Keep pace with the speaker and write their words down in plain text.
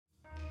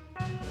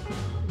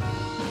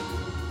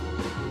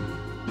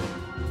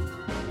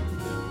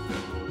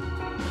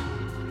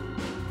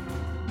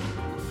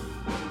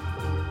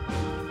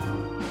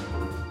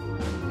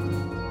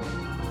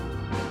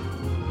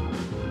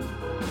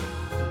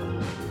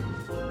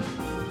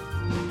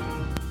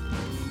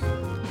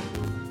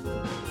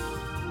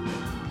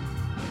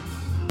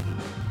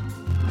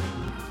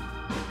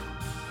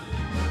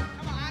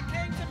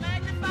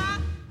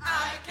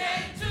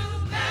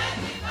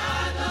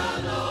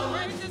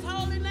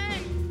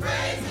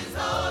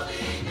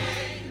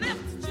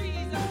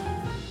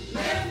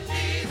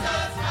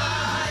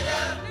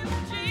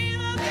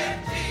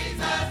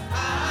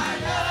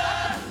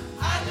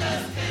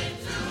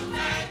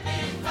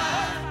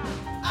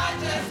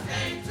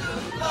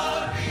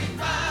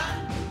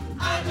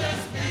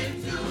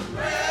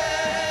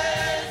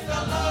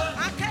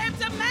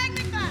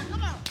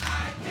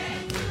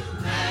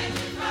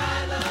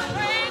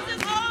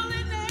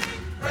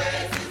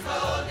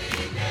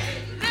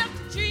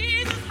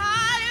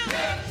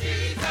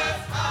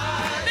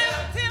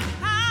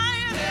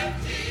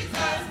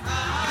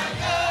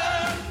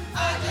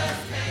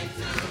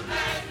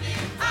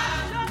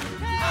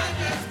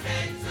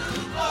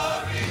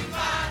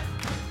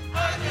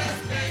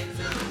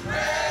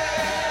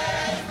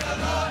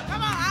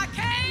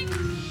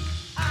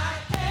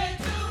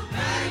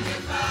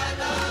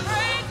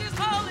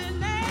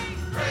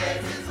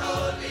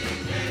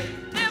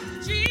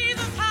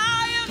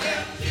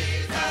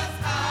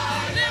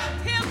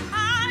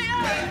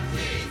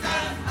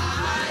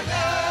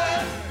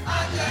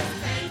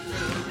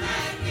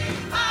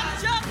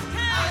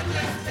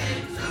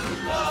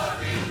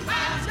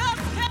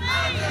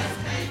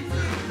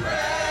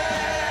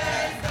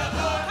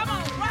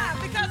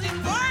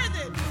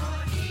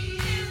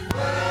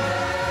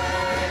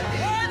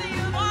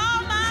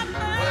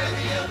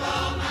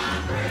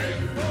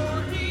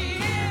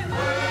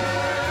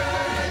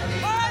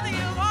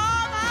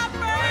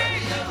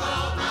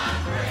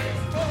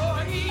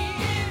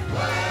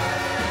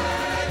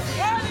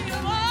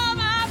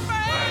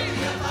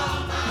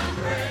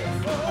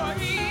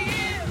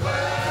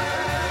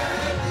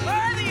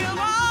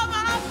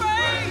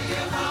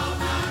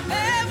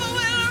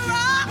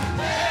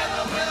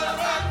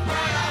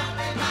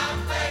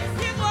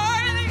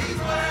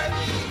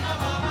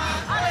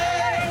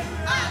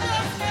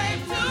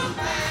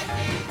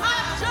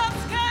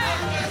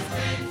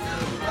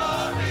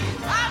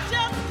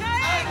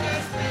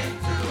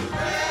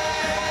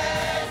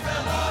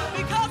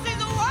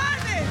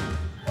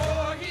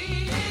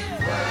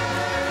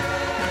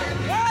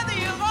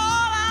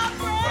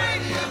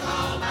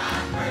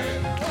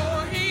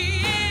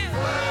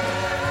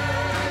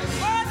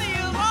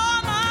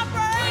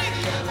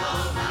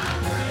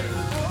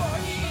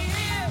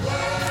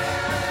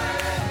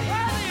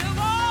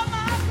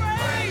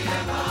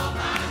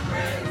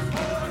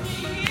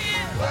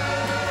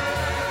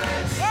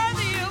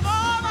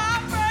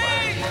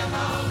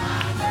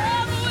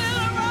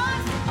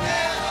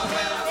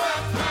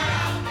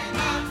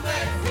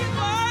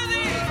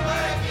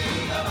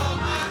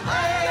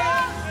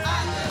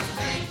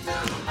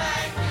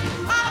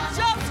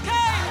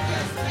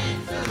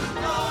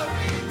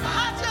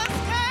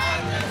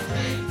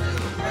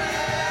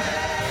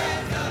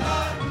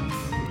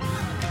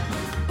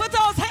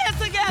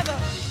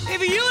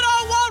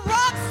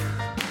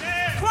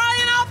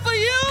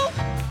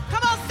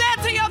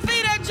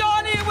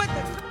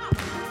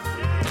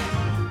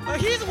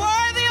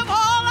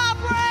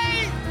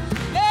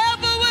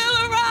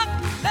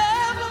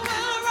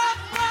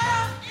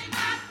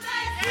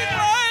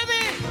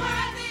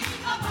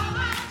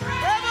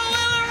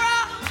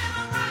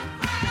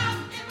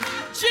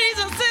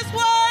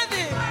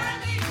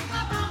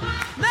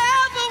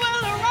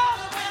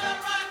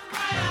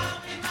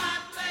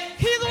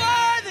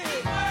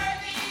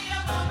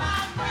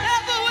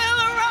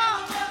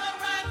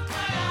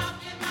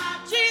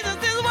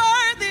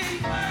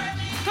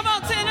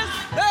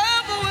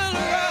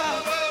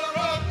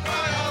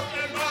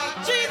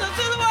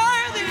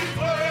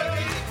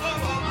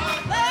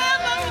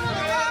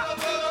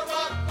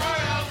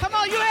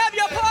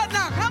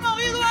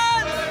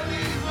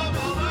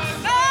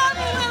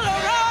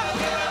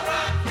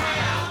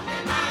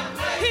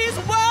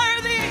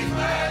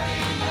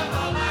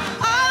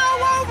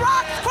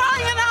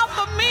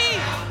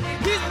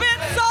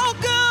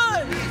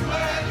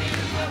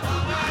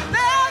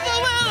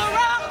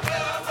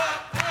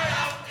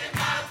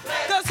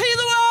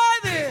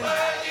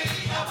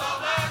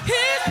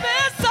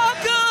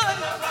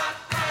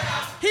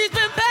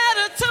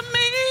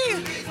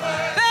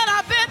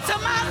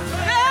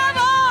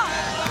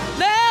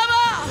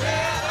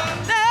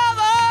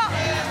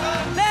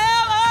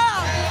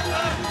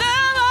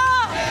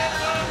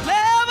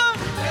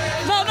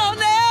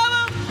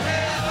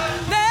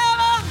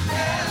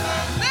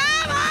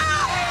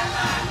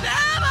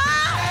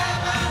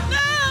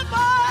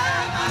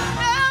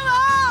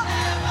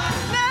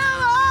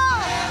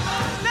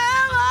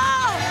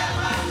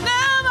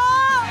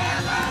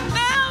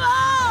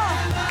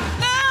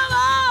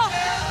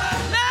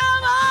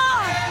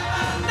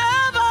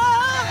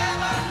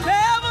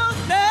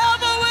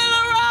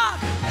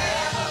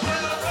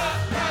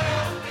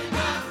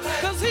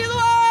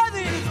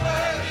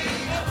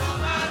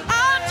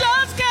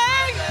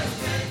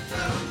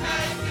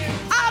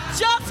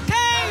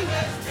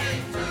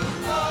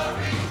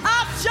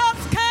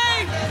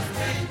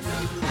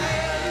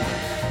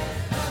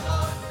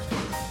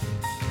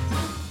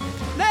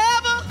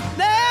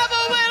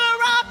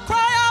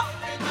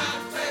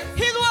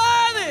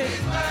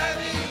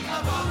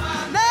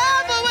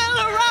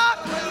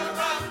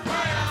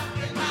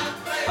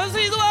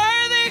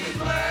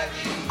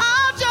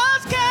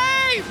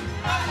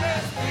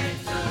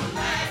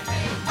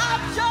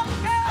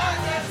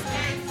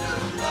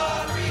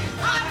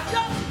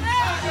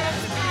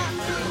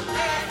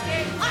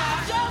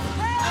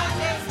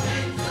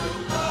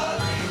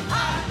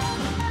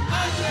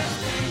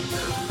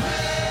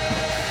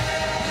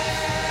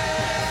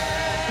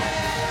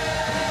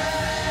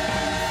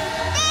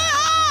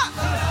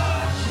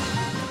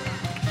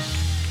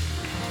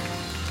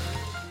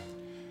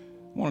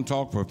I want to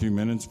talk for a few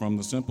minutes from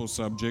the simple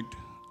subject,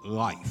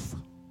 life.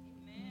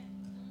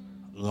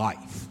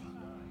 Life.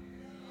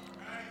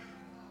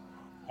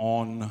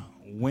 On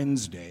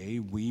Wednesday,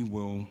 we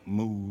will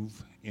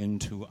move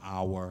into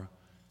our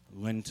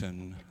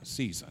Lenten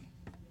season.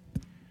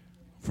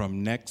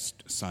 From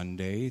next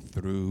Sunday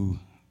through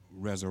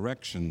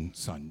Resurrection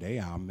Sunday,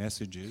 our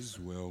messages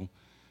will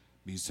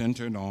be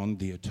centered on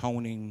the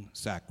atoning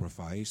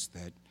sacrifice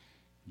that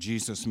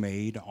Jesus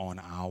made on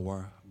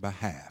our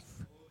behalf,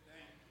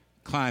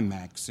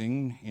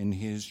 climaxing in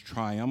his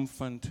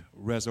triumphant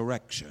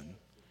resurrection,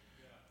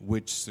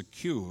 which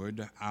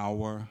secured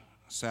our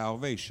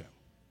salvation.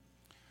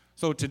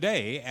 So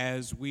today,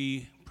 as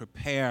we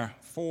prepare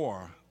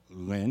for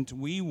Lent,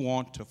 we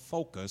want to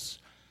focus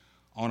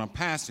on a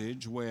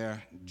passage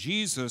where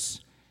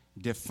Jesus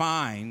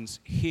defines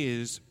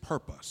his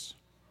purpose,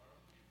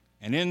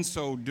 and in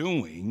so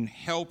doing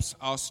helps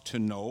us to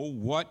know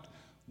what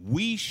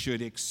we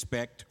should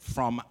expect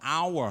from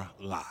our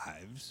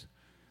lives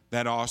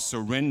that are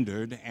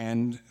surrendered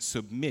and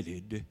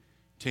submitted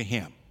to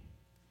him.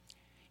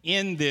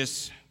 In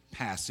this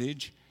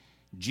passage,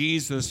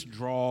 Jesus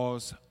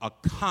draws a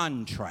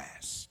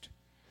contrast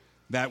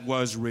that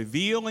was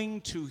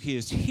revealing to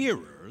his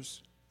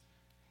hearers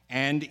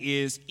and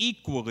is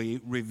equally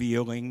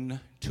revealing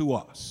to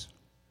us.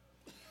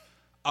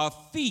 A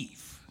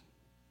thief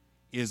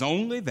is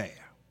only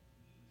there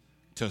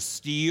to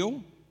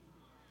steal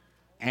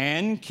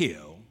and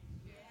kill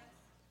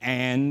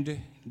and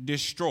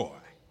destroy.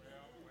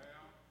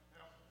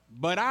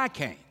 But I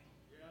came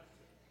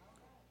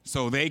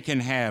so they can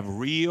have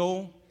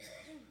real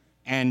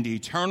and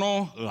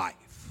eternal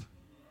life,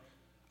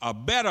 a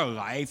better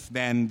life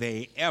than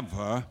they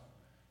ever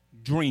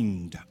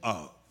dreamed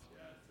of.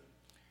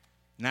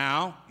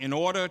 Now, in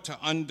order to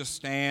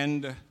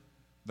understand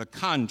the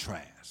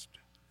contrast,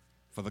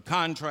 for the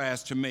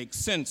contrast to make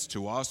sense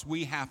to us,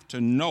 we have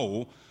to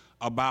know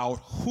about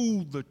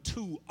who the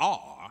two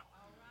are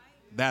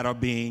that are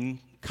being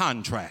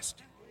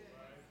contrasted.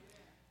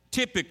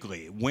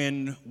 Typically,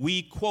 when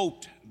we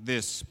quote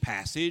this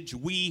passage,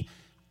 we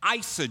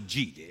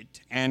eisegete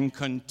it and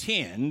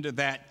contend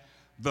that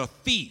the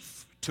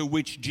thief to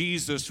which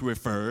Jesus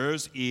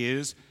refers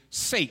is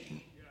Satan.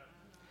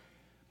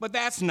 But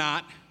that's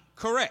not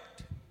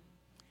correct.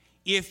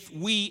 If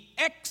we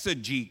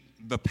exegete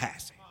the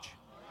passage,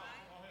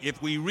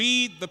 if we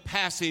read the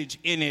passage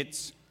in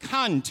its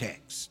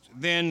context,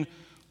 then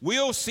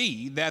we'll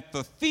see that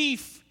the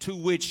thief to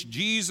which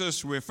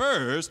Jesus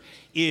refers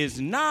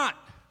is not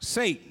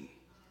Satan,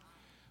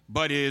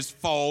 but is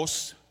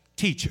false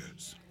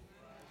teachers.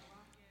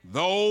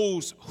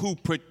 Those who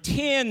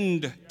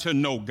pretend to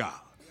know God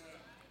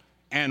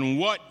and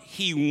what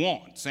he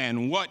wants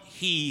and what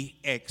he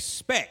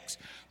expects,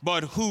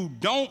 but who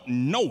don't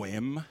know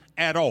him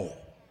at all.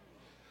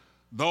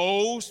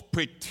 Those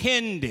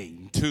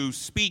pretending to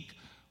speak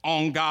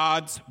on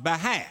God's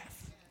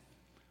behalf,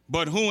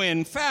 but who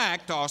in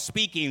fact are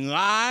speaking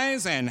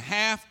lies and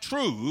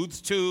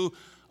half-truths to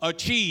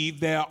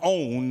achieve their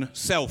own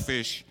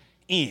selfish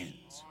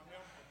ends.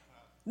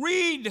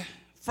 Read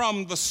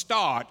from the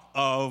start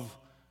of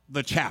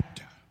the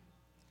chapter.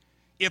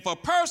 If a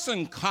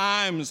person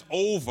climbs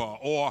over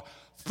or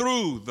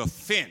through the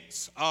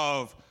fence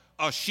of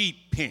a sheep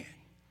pen,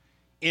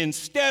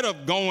 instead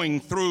of going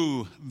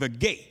through the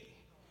gate,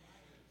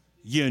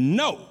 you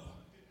know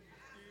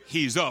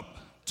he's up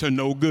to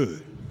no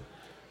good.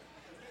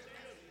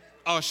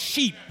 A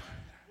sheep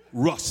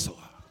rustler.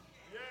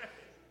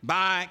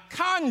 By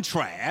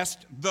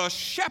contrast, the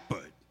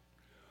shepherd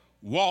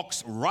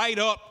walks right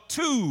up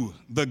to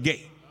the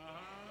gate.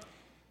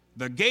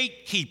 The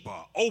gatekeeper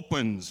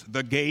opens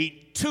the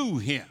gate to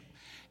him,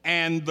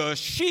 and the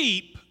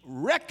sheep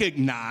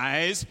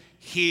recognize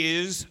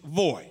his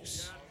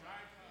voice.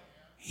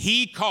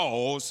 He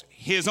calls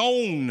his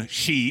own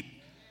sheep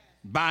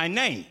by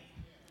name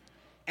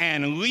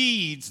and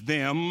leads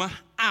them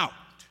out.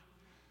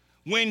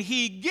 When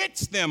he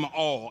gets them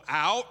all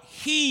out,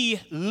 he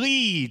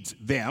leads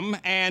them,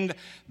 and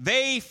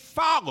they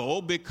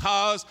follow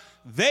because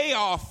they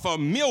are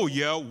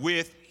familiar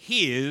with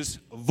his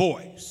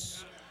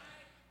voice.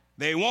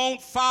 They won't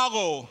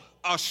follow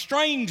a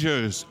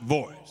stranger's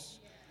voice,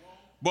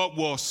 but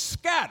will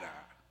scatter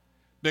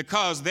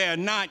because they're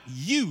not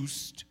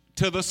used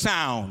to the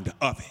sound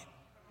of it.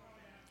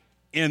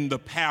 In the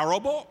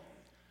parable,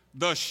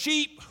 the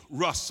sheep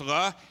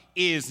rustler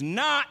is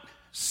not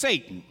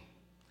Satan,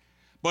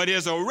 but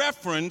is a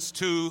reference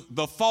to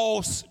the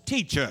false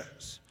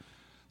teachers,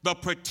 the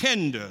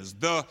pretenders,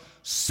 the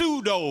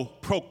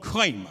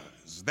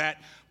pseudo-proclaimers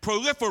that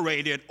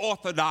proliferated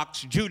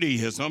Orthodox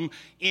Judaism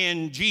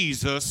in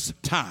Jesus'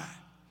 time.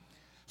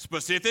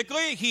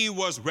 Specifically, he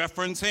was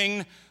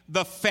referencing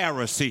the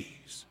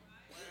Pharisees,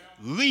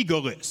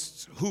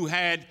 legalists who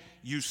had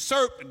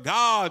usurped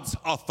God's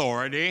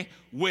authority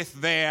with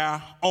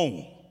their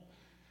own.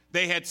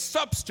 They had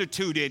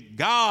substituted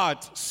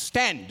God's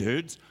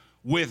standards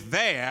with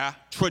their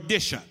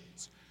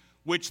traditions,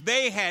 which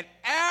they had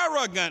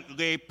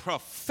arrogantly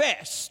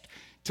professed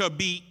to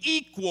be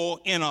equal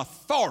in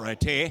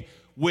authority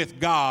with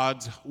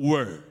God's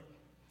word.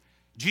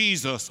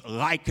 Jesus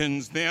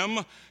likens them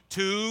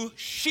to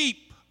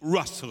sheep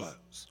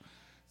rustlers,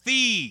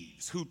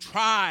 thieves who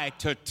try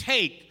to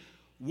take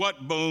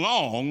what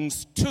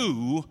belongs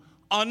to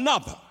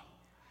another,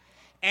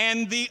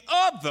 and the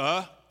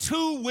other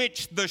to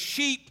which the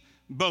sheep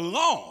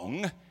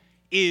belong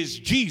is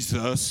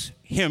Jesus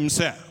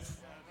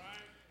himself.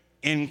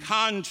 In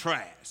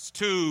contrast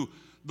to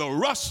the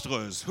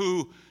rustlers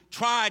who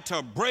try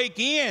to break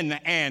in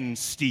and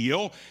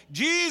steal,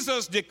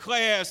 Jesus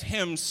declares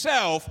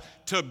himself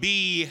to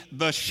be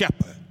the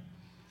shepherd.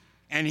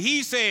 And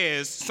he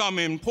says some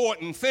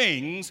important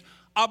things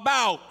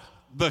about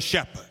the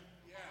shepherd.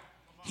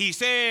 He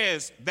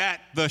says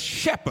that the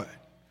shepherd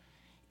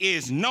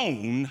is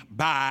known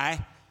by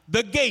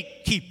the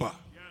gatekeeper.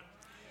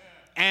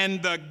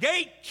 And the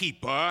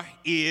gatekeeper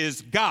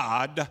is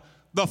God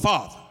the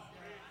Father.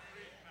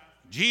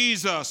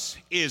 Jesus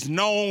is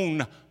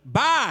known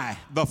by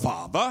the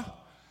Father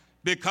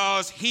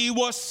because he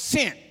was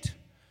sent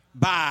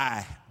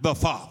by the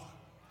Father.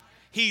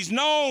 He's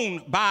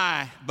known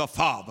by the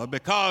Father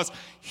because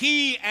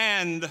he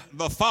and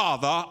the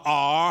Father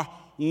are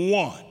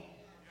one.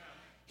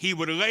 He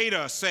would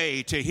later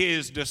say to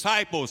his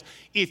disciples,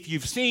 if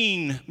you've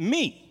seen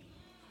me,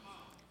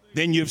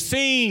 then you've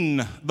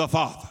seen the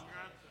Father.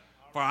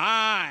 For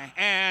I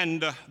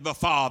and the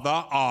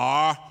Father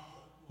are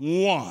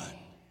one.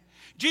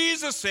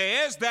 Jesus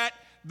says that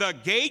the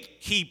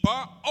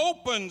gatekeeper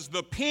opens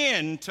the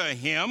pen to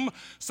him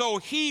so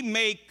he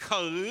may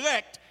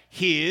collect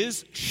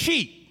his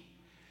sheep.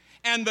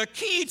 And the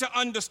key to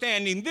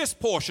understanding this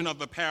portion of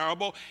the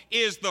parable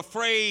is the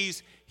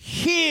phrase,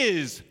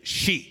 his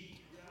sheep,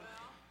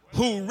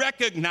 who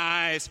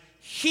recognize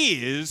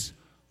his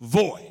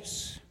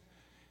voice.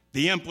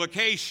 The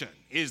implication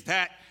is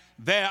that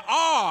there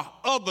are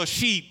other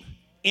sheep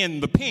in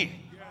the pen,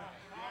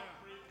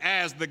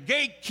 as the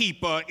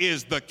gatekeeper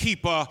is the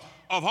keeper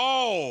of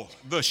all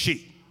the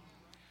sheep.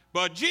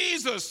 But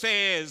Jesus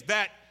says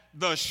that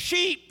the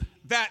sheep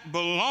that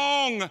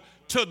belong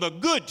to the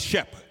good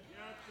shepherd,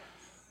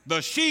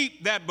 the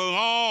sheep that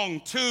belong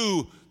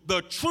to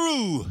the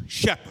true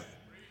shepherd,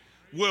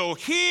 will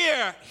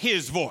hear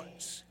his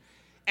voice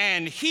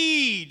and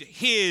heed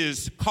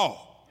his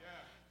call.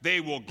 They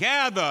will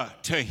gather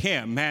to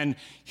him, and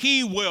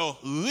he will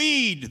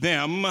lead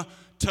them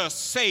to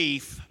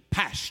safe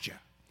pasture.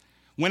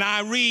 When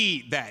I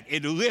read that,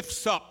 it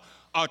lifts up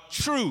a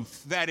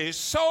truth that is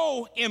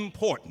so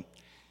important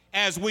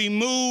as we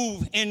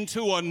move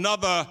into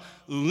another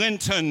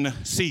Lenten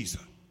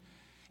season.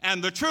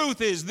 And the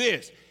truth is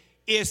this: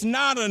 it's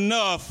not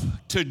enough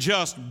to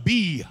just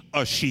be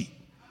a sheep.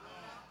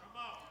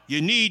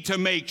 You need to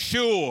make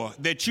sure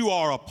that you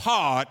are a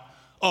part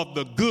of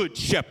the good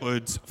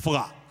shepherd's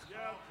flock.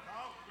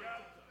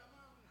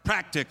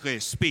 Practically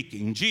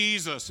speaking,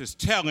 Jesus is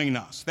telling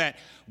us that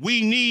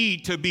we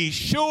need to be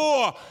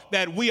sure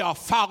that we are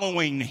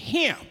following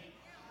him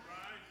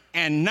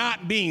and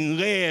not being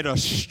led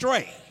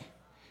astray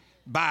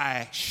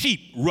by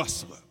sheep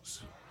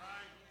rustlers.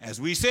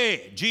 As we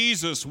said,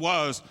 Jesus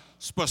was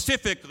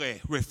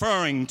specifically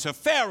referring to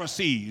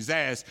Pharisees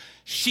as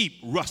sheep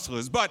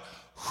rustlers. But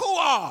who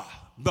are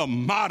the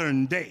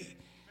modern day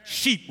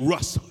sheep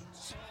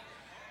rustlers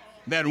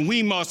that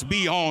we must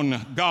be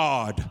on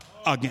guard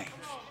against?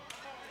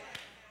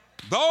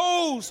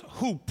 Those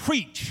who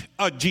preach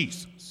a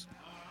Jesus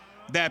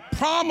that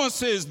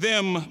promises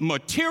them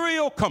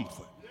material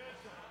comfort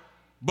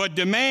but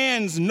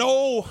demands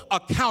no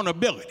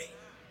accountability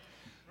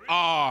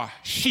are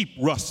sheep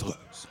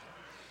rustlers.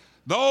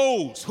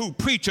 Those who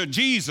preach a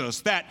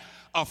Jesus that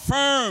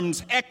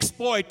affirms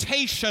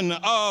exploitation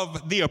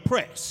of the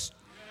oppressed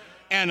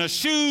and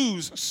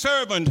eschews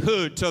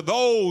servanthood to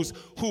those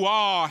who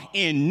are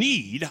in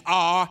need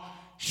are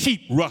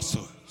sheep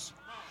rustlers.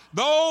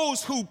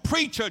 Those who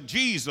preach a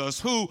Jesus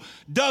who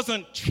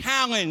doesn't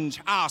challenge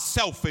our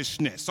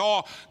selfishness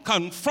or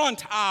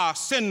confront our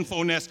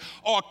sinfulness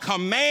or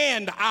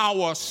command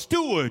our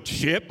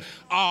stewardship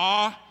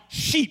are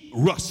sheep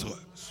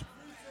rustlers.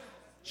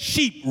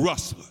 Sheep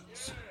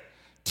rustlers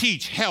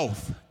teach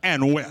health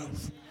and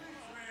wealth.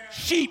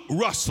 Sheep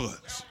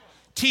rustlers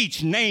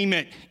teach name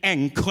it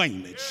and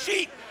claim it.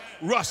 Sheep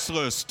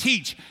rustlers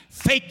teach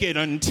fake it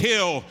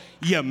until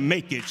you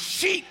make it.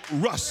 Sheep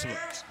rustlers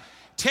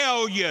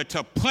tell you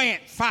to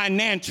plant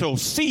financial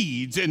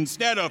seeds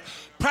instead of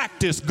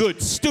practice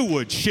good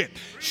stewardship.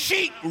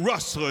 Sheep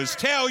rustlers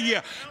tell you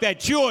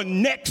that you're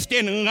next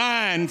in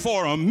line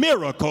for a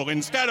miracle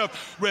instead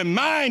of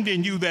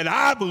reminding you that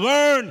I've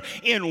learned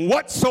in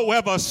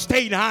whatsoever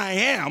state I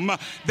am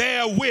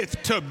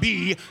therewith to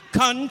be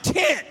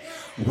content.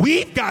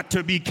 We've got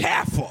to be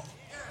careful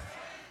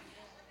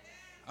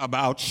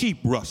about sheep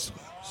rustlers.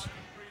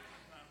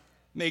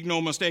 Make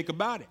no mistake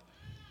about it.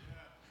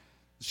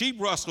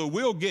 Sheep rustler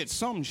will get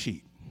some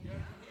sheep.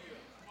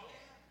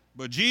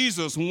 But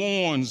Jesus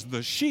warns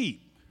the sheep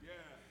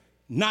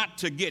not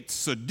to get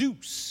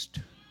seduced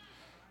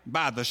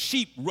by the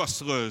sheep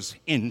rustler's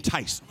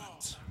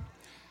enticements.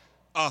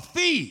 A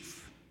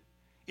thief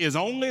is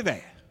only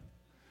there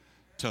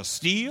to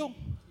steal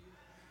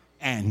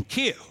and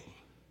kill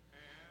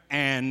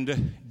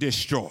and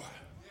destroy.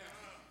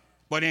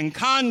 But in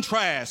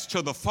contrast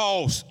to the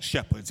false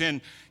shepherds,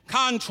 in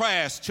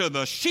contrast to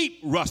the sheep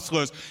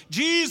rustlers,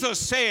 Jesus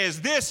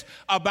says this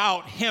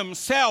about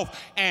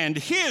himself and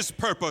his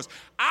purpose.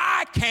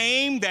 I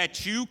came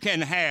that you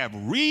can have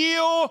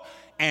real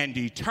and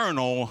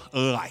eternal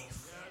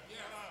life.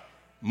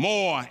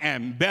 More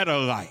and better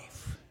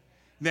life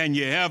than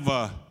you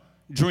ever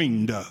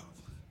dreamed of.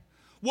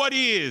 What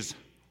is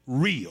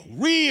real?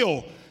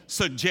 Real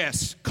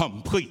suggests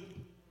complete.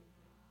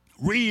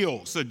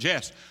 Real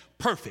suggests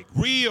perfect.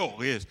 Real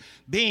is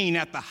being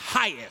at the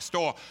highest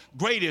or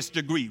greatest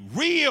degree.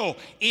 Real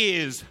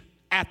is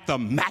at the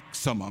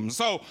maximum.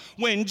 So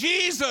when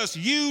Jesus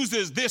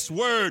uses this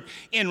word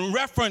in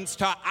reference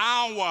to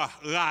our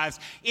lives,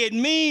 it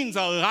means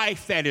a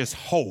life that is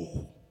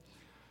whole.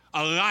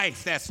 A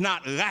life that's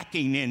not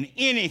lacking in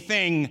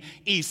anything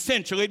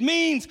essential. It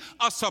means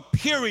a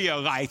superior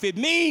life. It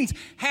means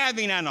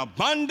having an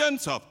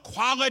abundance of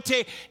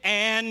quality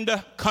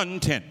and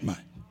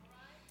contentment.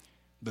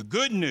 The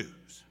good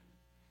news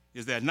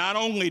is that not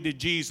only did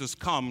Jesus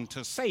come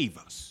to save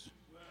us,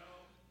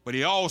 but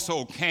he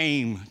also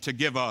came to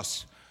give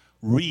us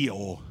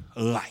real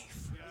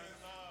life.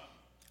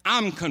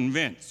 I'm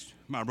convinced,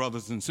 my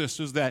brothers and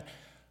sisters, that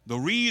the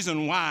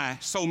reason why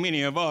so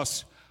many of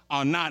us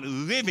are not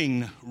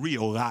living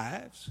real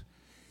lives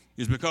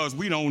is because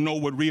we don't know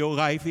what real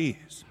life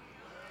is.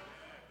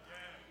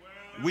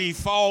 We've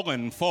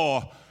fallen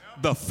for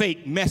the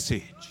fake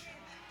message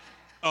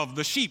of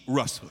the sheep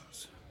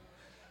rustlers.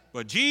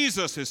 But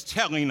Jesus is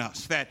telling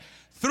us that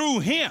through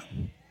him,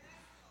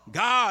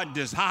 God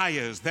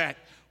desires that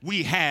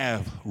we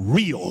have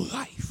real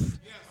life.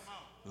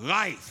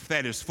 Life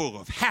that is full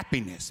of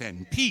happiness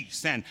and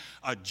peace and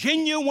a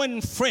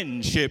genuine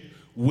friendship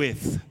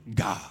with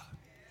God.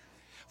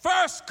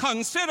 First,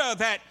 consider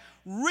that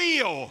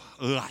real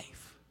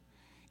life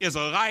is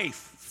a life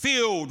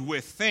filled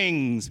with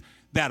things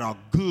that are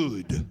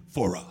good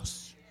for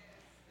us.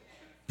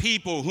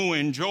 People who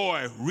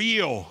enjoy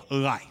real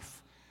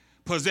life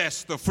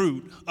possess the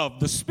fruit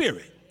of the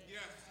Spirit.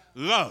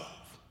 Love,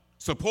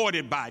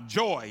 supported by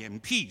joy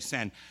and peace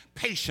and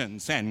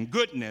patience and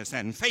goodness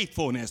and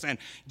faithfulness and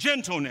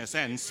gentleness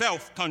and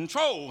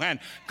self-control and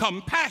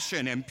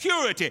compassion and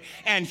purity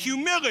and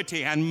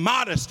humility and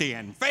modesty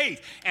and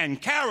faith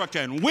and character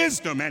and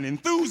wisdom and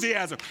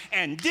enthusiasm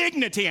and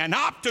dignity and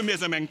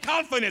optimism and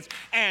confidence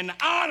and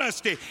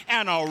honesty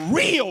and a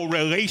real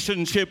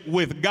relationship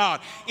with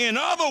God. In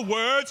other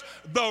words,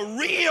 the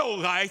real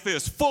life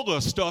is full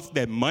of stuff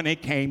that money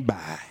can't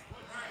buy.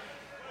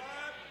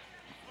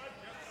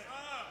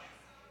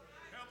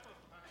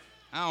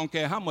 I don't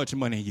care how much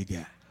money you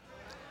got.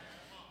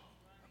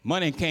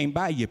 Money can't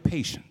buy your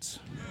patience.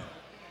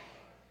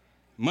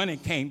 Money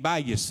can't buy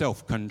your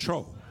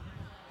self-control.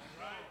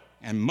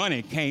 And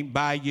money can't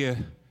buy your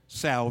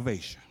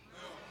salvation.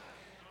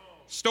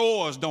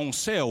 Stores don't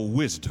sell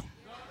wisdom.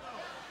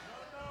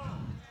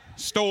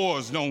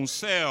 Stores don't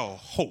sell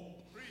hope.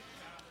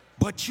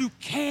 But you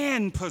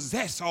can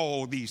possess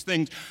all these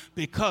things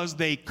because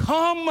they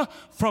come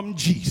from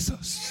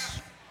Jesus.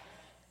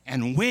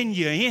 And when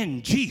you're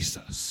in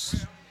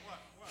Jesus,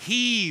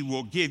 he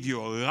will give you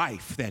a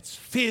life that's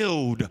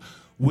filled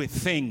with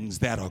things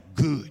that are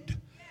good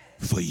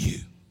for you.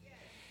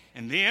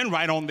 And then,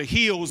 right on the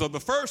heels of the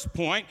first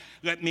point,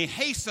 let me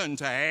hasten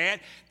to add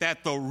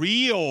that the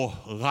real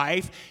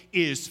life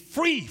is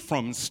free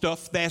from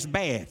stuff that's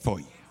bad for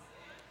you.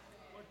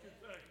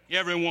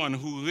 Everyone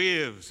who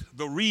lives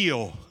the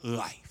real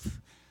life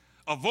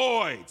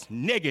avoids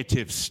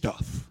negative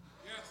stuff,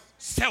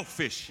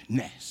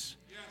 selfishness,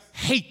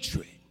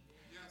 hatred,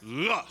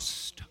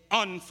 lust,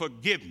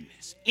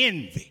 unforgiveness,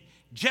 envy,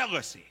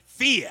 jealousy,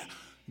 fear,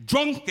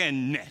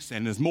 drunkenness,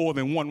 and there's more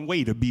than one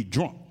way to be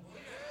drunk,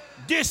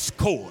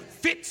 discord,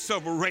 fits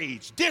of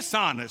rage,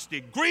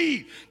 dishonesty,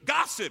 greed,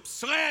 gossip,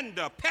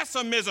 slander,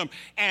 pessimism,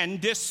 and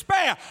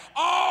despair.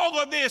 All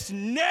of this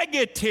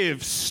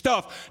negative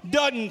stuff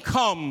doesn't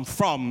come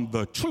from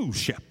the true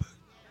shepherd.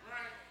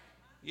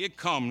 It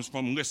comes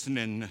from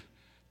listening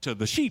to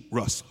the sheep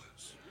rustlers.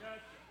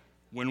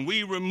 When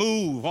we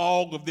remove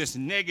all of this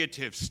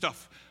negative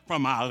stuff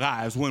from our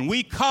lives, when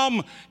we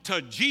come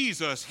to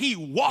Jesus, he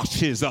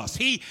washes us,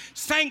 he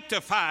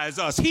sanctifies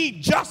us, he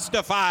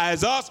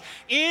justifies us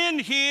in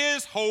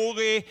his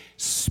Holy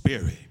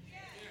Spirit.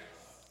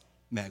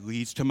 That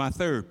leads to my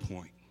third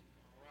point,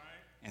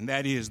 and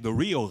that is the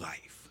real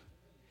life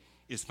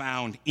is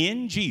found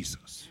in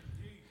Jesus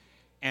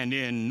and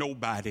in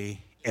nobody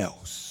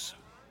else.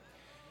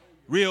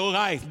 Real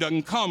life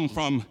doesn't come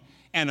from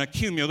an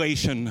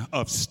accumulation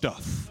of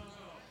stuff.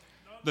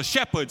 The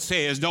shepherd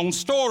says, don't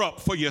store up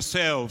for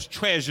yourselves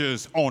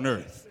treasures on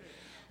earth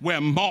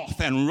where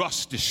moth and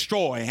rust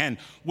destroy and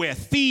where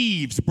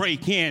thieves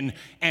break in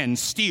and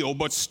steal,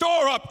 but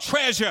store up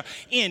treasure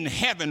in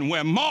heaven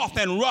where moth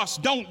and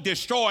rust don't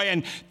destroy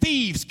and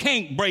thieves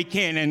can't break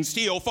in and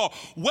steal. For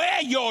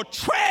where your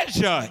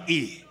treasure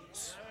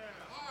is,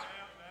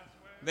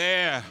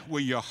 there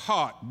will your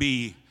heart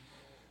be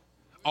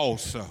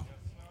also.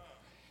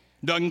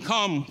 Doesn't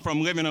come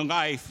from living a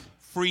life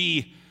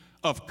free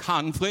of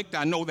conflict.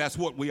 I know that's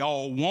what we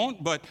all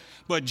want, but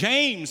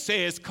James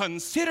says,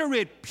 consider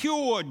it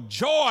pure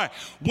joy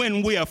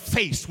when we are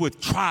faced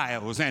with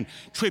trials and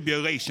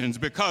tribulations,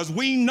 because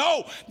we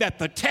know that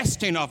the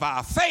testing of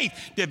our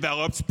faith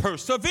develops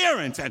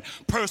perseverance, and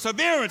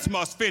perseverance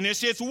must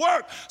finish its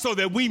work so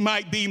that we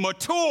might be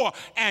mature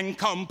and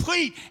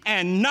complete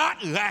and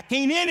not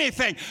lacking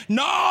anything.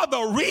 No,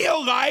 the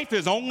real life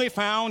is only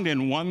found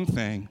in one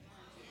thing,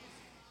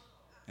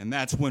 and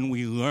that's when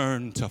we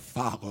learn to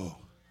follow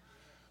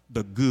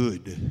the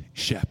good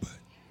shepherd.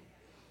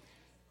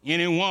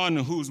 Anyone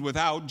who's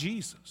without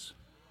Jesus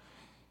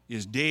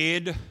is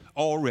dead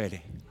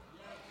already.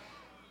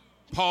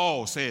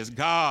 Paul says,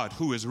 God,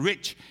 who is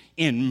rich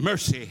in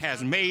mercy,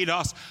 has made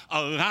us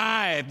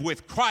alive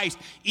with Christ,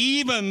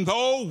 even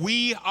though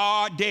we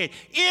are dead.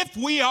 If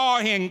we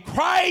are in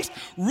Christ,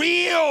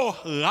 real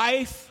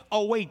life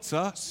awaits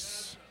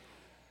us.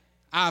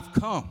 I've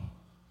come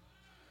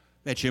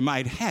that you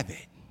might have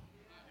it,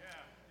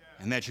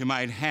 and that you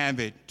might have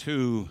it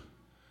to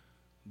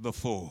the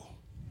full.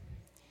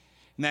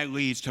 And that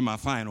leads to my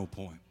final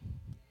point.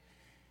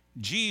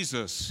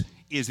 Jesus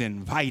is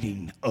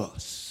inviting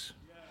us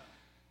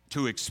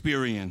to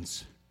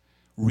experience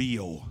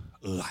real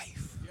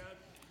life.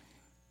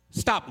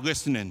 Stop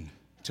listening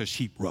to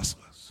sheep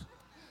rustlers.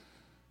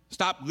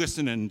 Stop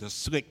listening to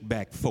slick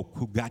back folk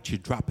who got you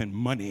dropping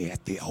money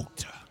at the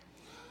altar.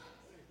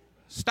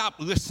 Stop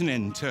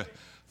listening to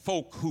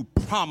folk who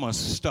promise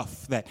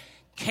stuff that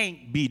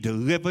can't be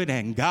delivered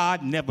and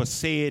God never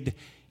said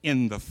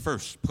in the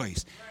first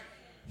place.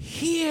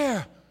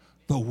 Hear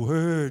the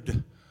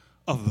word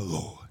of the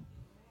Lord.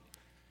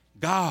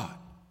 God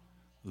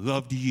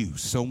loved you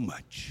so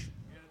much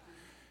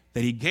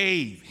that he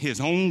gave his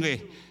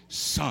only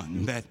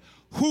son, that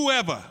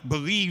whoever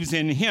believes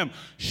in him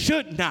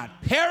should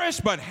not perish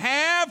but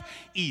have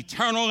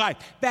eternal life.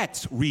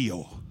 That's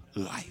real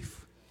life.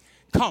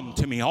 Come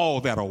to me, all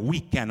that are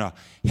weak and are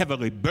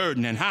heavily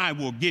burdened, and I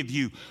will give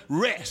you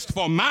rest.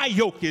 For my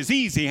yoke is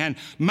easy and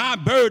my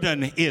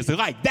burden is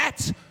light.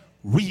 That's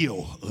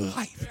real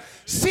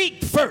life.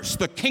 Seek first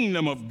the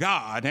kingdom of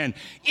God and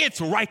its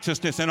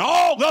righteousness, and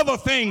all other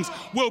things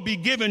will be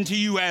given to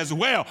you as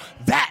well.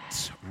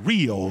 That's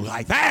real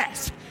life.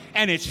 Ask,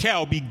 and it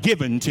shall be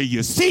given to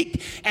you.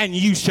 Seek, and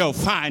you shall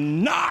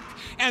find. Knock,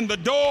 and the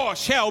door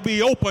shall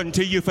be open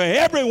to you. For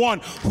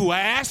everyone who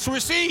asks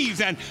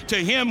receives, and to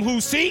him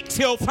who seeks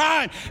he'll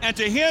find, and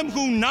to him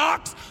who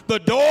knocks the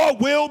door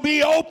will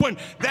be open.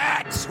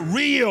 That's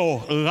real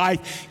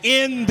life.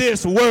 In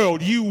this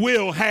world you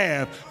will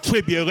have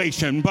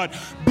tribulation, but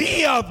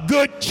be of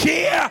good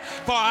cheer,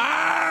 for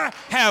I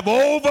have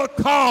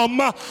overcome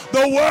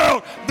the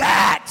world.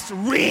 That's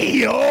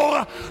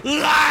real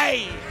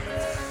life.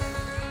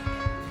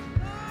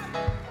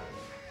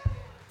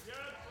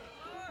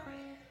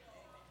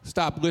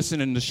 Stop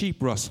listening to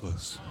sheep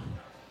rustlers.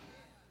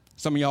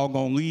 Some of y'all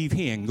gonna leave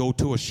here and go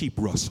to a sheep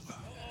rustler.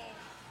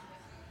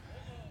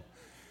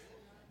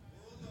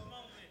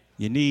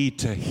 You need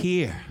to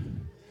hear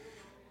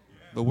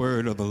the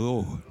word of the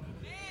Lord.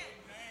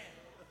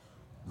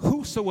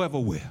 Whosoever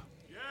will,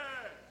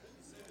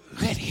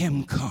 let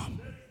him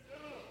come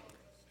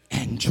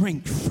and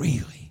drink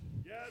freely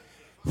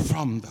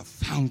from the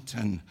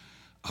fountain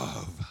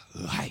of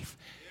life.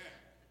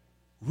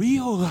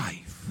 Real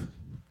life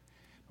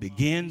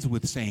begins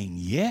with saying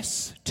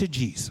yes to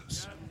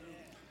Jesus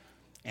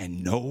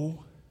and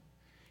no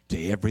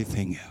to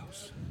everything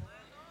else.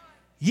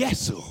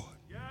 Yes, Lord,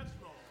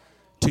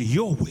 to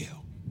your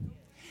will.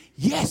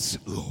 Yes,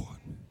 Lord,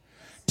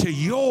 to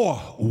your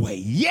way.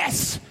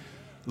 Yes,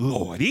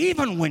 Lord,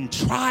 even when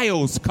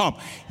trials come.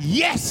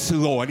 Yes,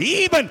 Lord,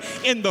 even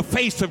in the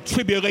face of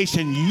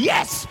tribulation.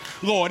 Yes,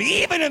 Lord,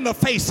 even in the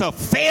face of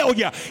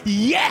failure.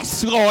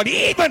 Yes, Lord,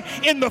 even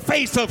in the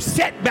face of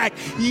setback.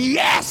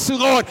 Yes,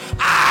 Lord,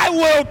 I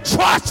will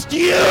trust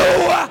you.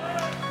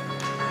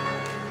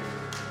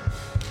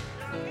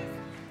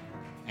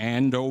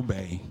 And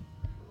obey.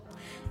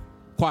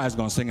 Choir's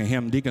going to sing a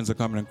hymn. Deacons are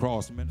coming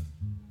across a minute.